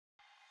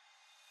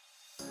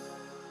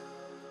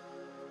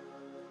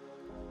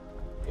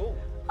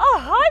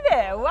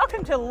there.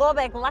 Welcome to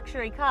Lorbeck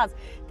Luxury Cars.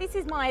 This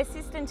is my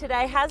assistant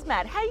today,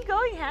 Hazmat. How you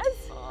going, Haz?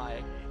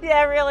 Hi.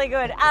 Yeah, really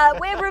good.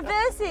 We're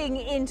reversing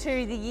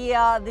into the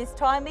year this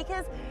time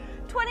because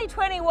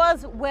 2020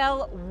 was,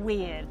 well,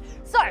 weird.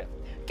 So,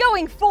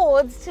 going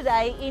forwards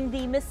today in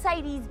the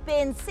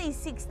Mercedes-Benz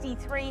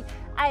C63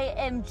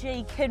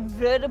 AMG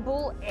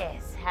convertible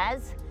S,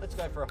 Haz. Let's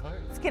go for a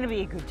home. It's going to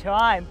be a good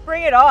time.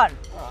 Bring it on.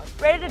 All right.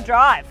 Ready to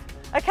drive.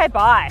 Okay,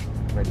 bye.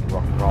 Ready to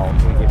rock and roll.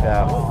 Can we give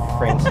our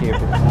friends here a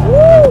bit of...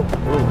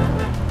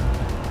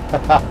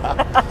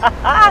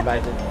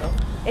 Amazing.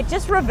 It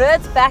just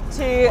reverts back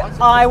to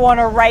I want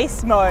to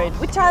race mode,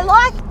 which I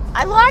like.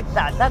 I like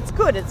that. That's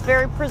good. It's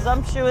very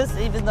presumptuous,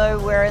 even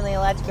though we're only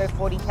allowed to go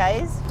 40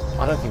 Ks.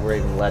 I don't think we're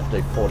even allowed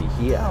to do 40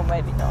 here. Oh,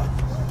 maybe not.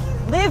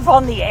 Live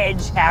on the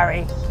edge,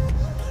 Harry.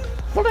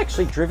 I've not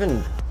actually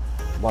driven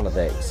one of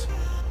these.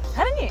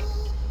 Haven't you?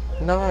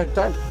 No,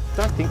 don't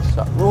think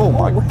so. Oh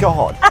my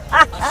God.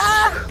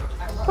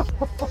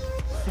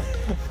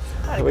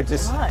 We're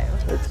just...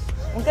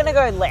 We're going to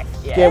go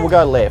left, yeah? Yeah, we'll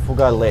go left. We'll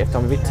go left.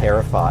 I'm a bit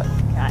terrified.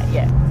 Okay,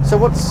 yeah. So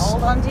what's...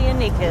 Hold on to your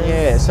knickers.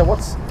 Yeah, so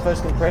what's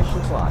first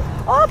impressions like?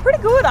 Oh, pretty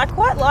good. I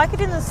quite like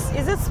it in this...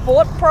 Is it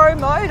Sport Pro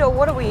mode or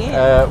what are we in?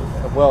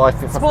 Well, I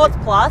think... Sports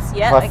Plus,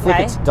 yeah, if I flip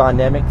its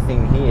dynamic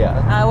thing here...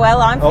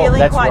 well, I'm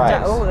feeling quite...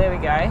 race. Oh, there we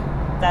go.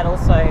 That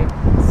also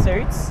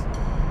suits.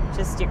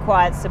 Just your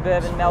quiet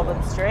suburban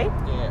Melbourne street.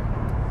 Yeah.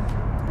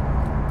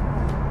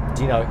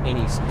 Do you know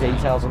any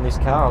details on this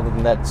car other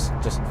than that's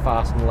just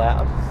fast and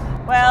loud?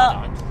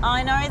 Well,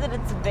 I know that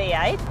it's a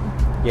V8.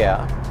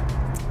 Yeah.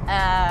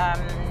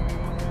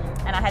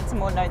 And I had some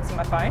more notes in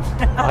my phone.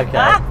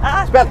 Okay.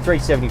 It's about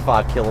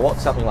 375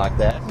 kilowatts, something like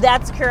that.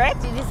 That's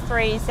correct. It is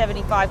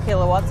 375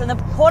 kilowatts. And the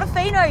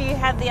Portofino you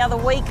had the other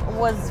week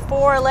was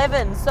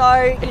 411.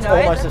 So, It's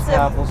almost as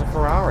powerful as a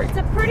Ferrari. It's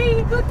a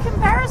pretty good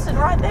comparison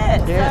right there.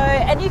 Yeah. So,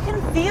 and you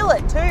can feel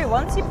it too.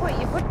 Once you put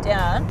your foot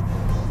down,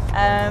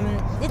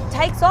 it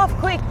takes off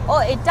quick. Oh,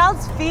 it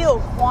does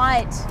feel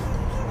quite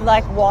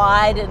like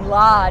wide and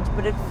large,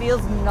 but it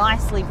feels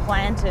nicely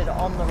planted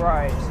on the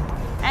road.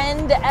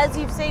 And as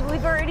you've seen,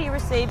 we've already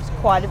received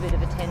quite a bit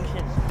of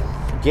attention.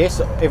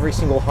 Yes, every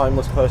single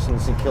homeless person in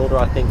St Kilda,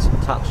 I think,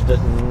 touched it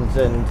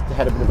and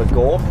had a bit of a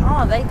gawk.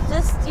 Oh, they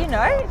just, you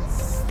know,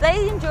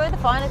 they enjoy the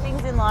finer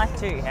things in life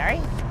too, Harry.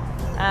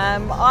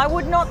 I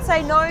would not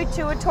say no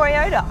to a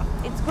Toyota.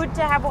 It's good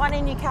to have one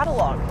in your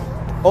catalogue.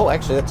 Oh,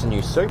 actually, that's a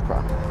new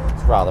Supra.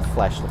 It's rather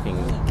flash-looking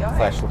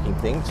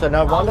thing. So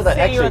no wonder that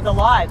actually... you at the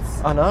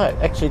lights. I know.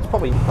 Actually, it's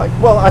probably like...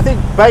 Well, I think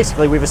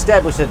basically we've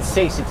established that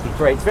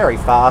C63, it's very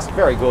fast,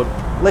 very good.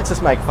 Let's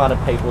just make fun of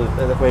people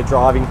that we're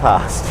driving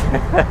past.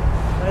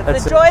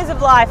 It's the joys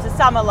of life, the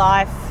summer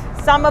life.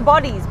 Summer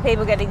bodies,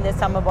 people getting their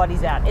summer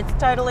bodies out. It's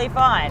totally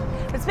fine.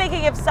 But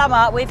speaking of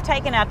summer, we've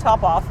taken our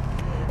top off.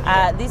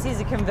 This is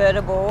a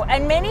convertible,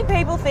 and many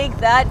people think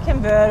that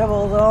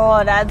convertible, oh,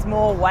 it adds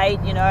more weight,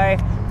 you know,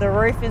 the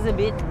roof is a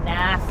bit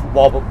naff.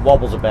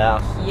 Wobbles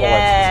about.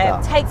 Yeah,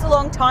 it takes a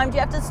long time. Do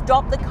you have to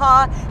stop the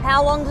car?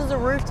 How long does the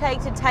roof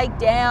take to take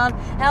down?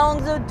 How long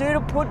does it do to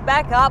put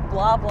back up?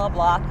 Blah, blah,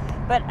 blah.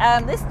 But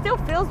this still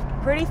feels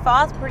pretty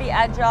fast, pretty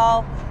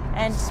agile,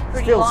 and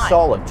pretty feels light.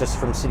 solid just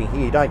from sitting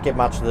here. You don't get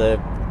much of the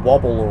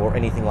wobble or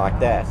anything like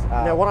that.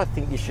 Now, what I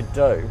think you should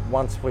do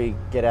once we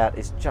get out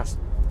is just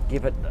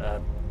give it a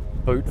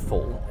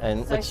bootful,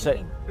 and so let's should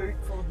see. we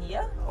bootful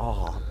here?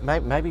 Oh,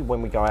 maybe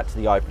when we go out to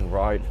the open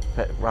road,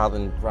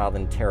 rather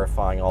than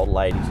terrifying old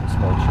ladies and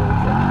small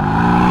children.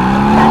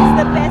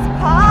 That's the best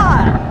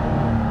part.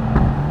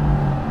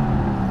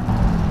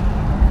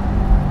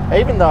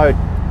 Even though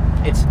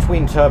it's a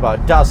twin turbo,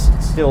 it does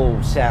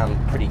still sound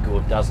pretty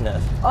good, doesn't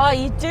it? Oh,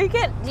 you do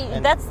get.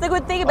 That's the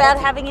good thing about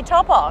having your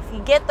top off.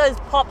 You get those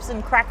pops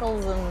and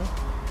crackles and.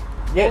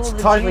 Yeah, it's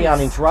totally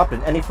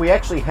uninterrupted. And if we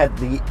actually had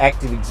the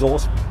active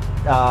exhaust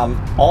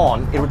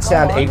on, it would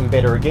sound even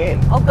better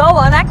again. Oh, go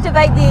on,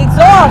 activate the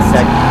exhaust.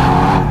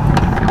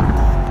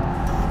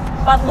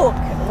 But look,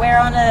 we're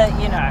on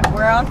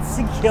we're on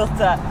St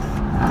Kilda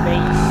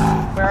Beach.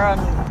 We're on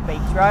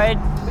Beach Road.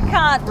 We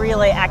can't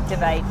really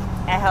activate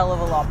a hell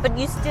of a lot, but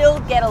you still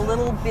get a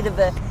little bit of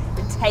a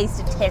taste,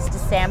 a test, a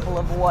sample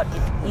of what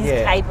it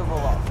is capable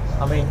of.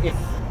 I mean, if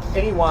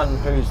anyone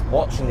who's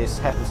watching this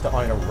happens to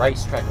own a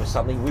racetrack or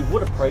something, we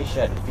would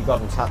appreciate it if you got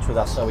in touch with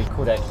us so we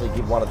could actually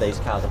give one of these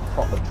cars a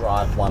proper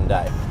drive one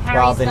day.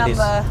 Harry's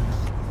number.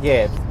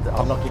 Yeah,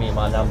 I'm not giving you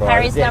my number.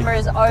 Harry's number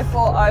is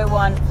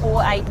 0401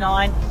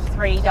 489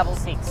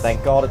 366.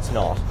 Thank God it's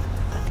not.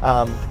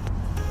 But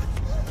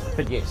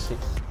yes.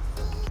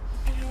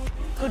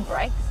 Good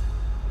brakes.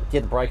 Yeah,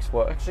 the brakes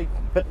work actually.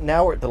 But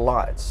now we're at the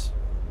lights.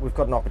 We've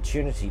got an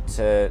opportunity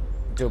to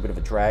do a bit of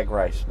a drag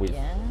race with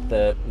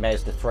the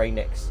Mazda 3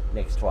 next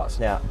to us.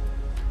 Now,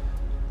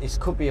 this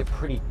could be a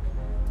pretty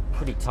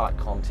tight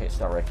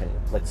contest, I reckon.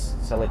 Let's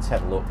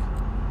have a look.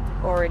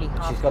 Already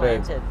half She's got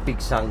planted. her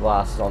big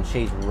sunglasses on.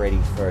 She's ready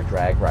for a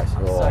drag race.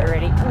 I'm so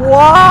ready.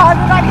 Whoa!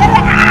 Did I get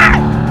it?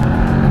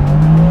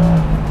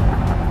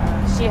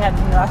 She had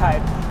no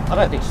hope. I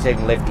don't think she's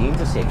even left the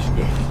intersection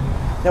yet.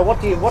 Now,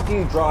 what do you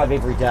drive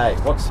every day?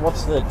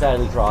 What's the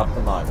daily drive at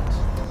the moment?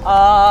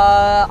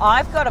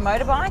 I've got a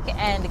motorbike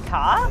and a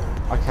car.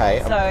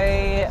 Okay. So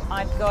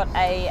I've got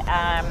a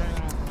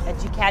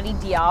Ducati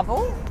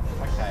Diavel.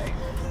 Okay.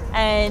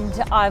 And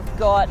I've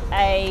got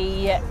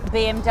a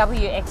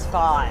BMW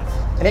X5.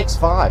 An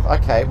X5.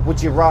 Okay.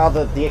 Would you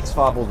rather the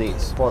X5 or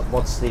this?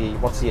 What's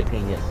the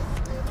opinion?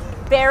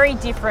 Very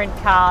different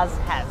cars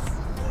have.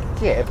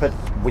 Yeah, but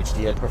which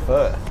do you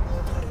prefer?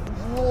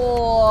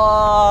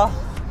 Well,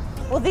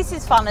 this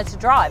is funner to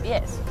drive,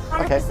 yes.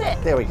 100%. Okay,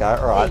 there we go.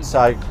 All right,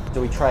 so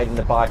do we trade in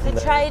the bike? No,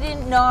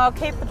 I'll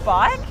keep the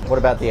bike. What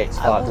about the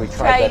X5? Do we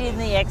trade in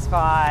the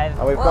X5.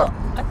 Oh,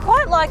 I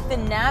quite like the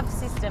nav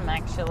system,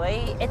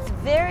 actually. It's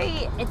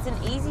an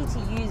easy to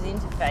use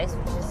interface,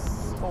 which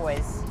is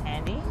always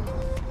handy.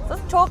 So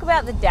let's talk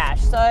about the dash.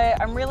 So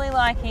I'm really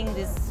liking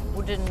this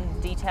wooden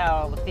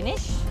detail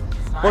finish.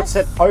 Nice. Well, it's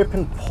that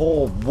open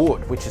pore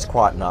wood, which is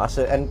quite nice,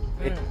 and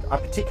I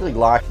particularly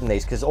like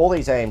these because all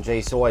these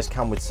AMGs always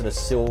come with sort of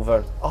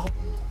silver. Oh,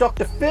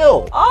 Dr.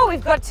 Phil! Oh,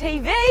 we've got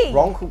TV.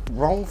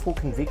 Wrongful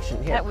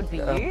conviction. Yeah, that would be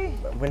you.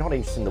 We're not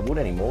interested in the wood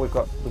anymore. We've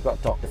got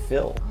Dr.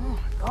 Phil. Oh my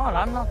God,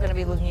 I'm not going to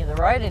be looking at the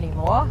road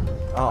anymore.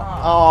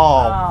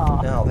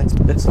 No,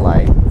 that's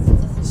lame.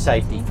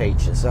 Safety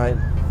features. So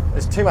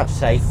there's too much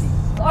safety.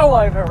 So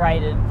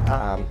overrated.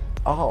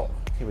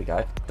 Here we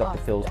go. Dr.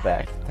 Phil's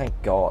back. Thank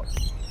God.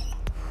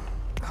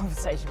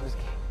 Conversation was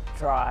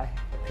dry.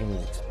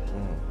 Opinions.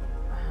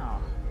 Wow.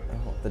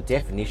 Oh, the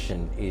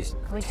definition is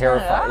is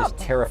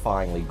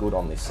terrifyingly good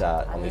on this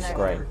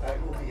screen.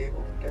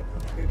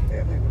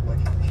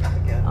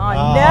 Oh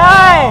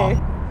no!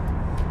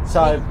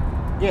 So,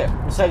 yeah,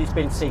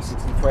 Mercedes-Benz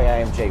C63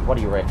 AMG. What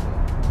do you reckon?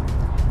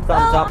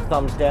 Thumbs up,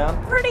 thumbs down?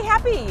 Pretty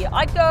happy.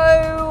 I'd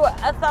go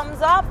a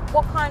thumbs up.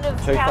 What kind of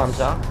Two thumbs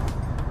up?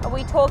 Are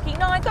we talking?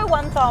 No, I'd go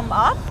one thumb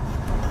up.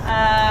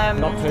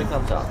 Not two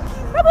thumbs up?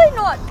 Probably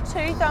not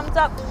two thumbs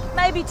up.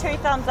 Maybe two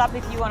thumbs up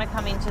if you want to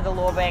come into the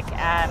Lorbeck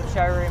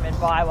showroom and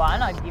buy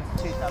one. I'd give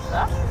two thumbs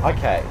up.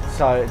 Okay,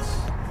 so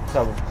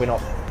we're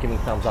not giving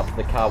thumbs up to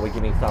the car, we're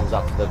giving thumbs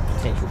up to the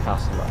potential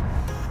customer.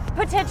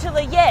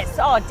 Potentially, yes.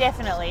 Oh,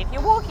 definitely. If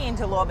you're walking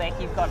into Lorbeck,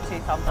 you've got two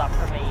thumbs up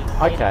from me.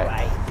 Okay.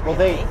 Anyway, well,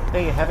 really.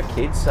 there you have it,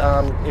 kids.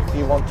 If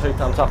you want two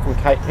thumbs up from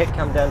Peck,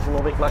 come down to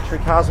Lorbeck Luxury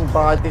Cars and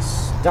buy this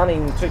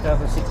stunning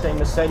 2016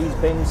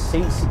 Mercedes-Benz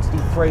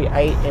C63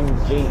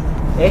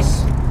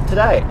 AMG-S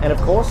today. And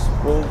of course,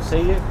 we'll see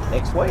you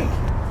next week,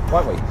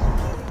 won't we?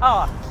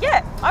 Oh,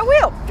 yeah, I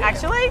will.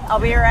 Actually, I'll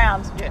be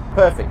around. Yeah,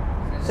 perfect.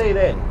 See you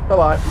then.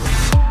 Bye-bye.